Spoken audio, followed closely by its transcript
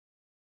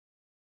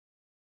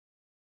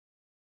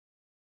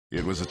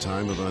It was a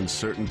time of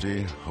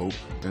uncertainty, hope,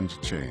 and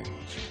change.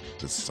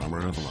 The summer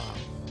of love.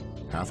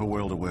 Half a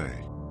world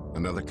away,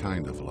 another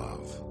kind of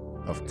love.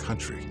 Of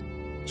country.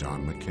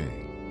 John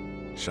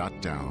McCain.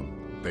 Shot down,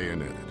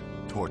 bayoneted,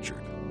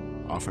 tortured.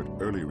 Offered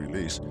early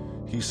release,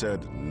 he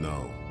said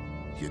no.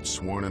 He had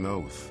sworn an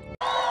oath.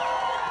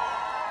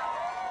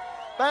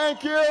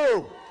 Thank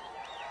you.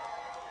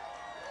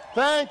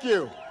 Thank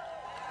you.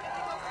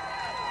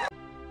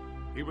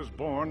 He was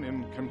born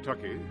in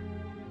Kentucky,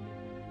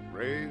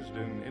 raised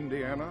in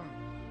Indiana,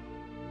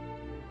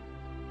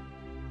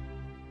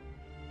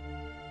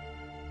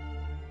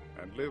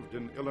 and lived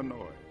in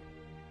Illinois.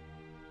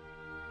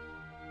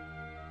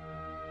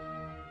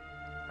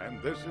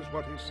 And this is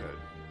what he said.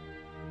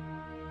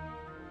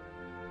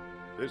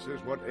 This is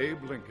what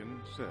Abe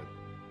Lincoln said.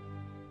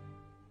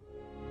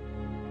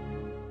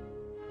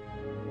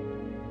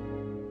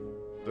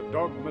 The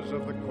dogmas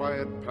of the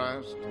quiet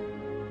past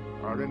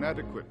are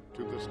inadequate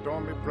to the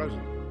stormy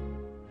present.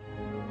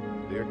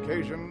 The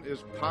occasion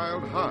is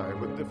piled high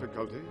with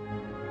difficulty,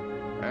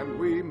 and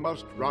we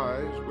must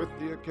rise with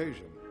the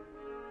occasion.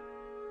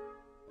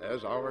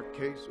 As our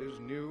case is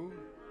new,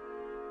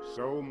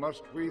 so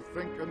must we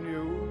think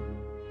anew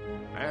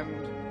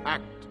and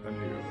act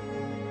anew.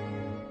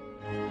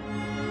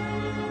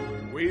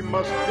 We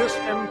must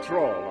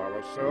disenthrall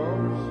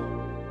ourselves,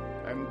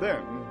 and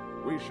then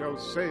we shall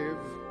save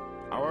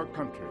our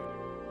country.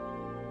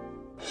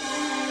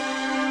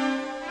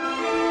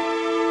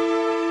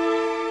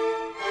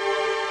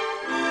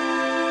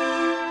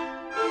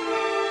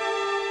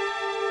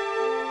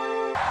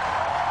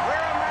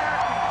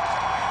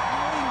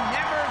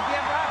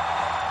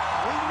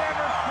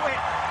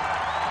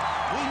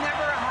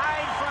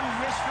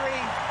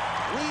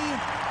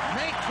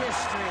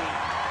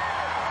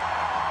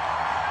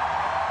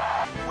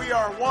 We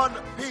are one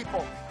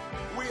people.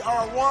 We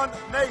are one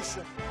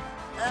nation.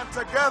 And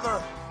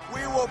together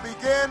we will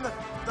begin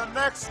the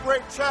next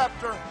great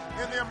chapter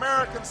in the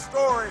American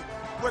story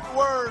with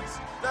words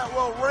that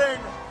will ring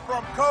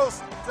from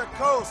coast to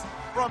coast,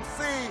 from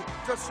sea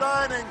to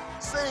shining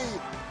sea.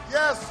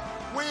 Yes,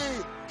 we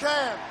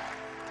can.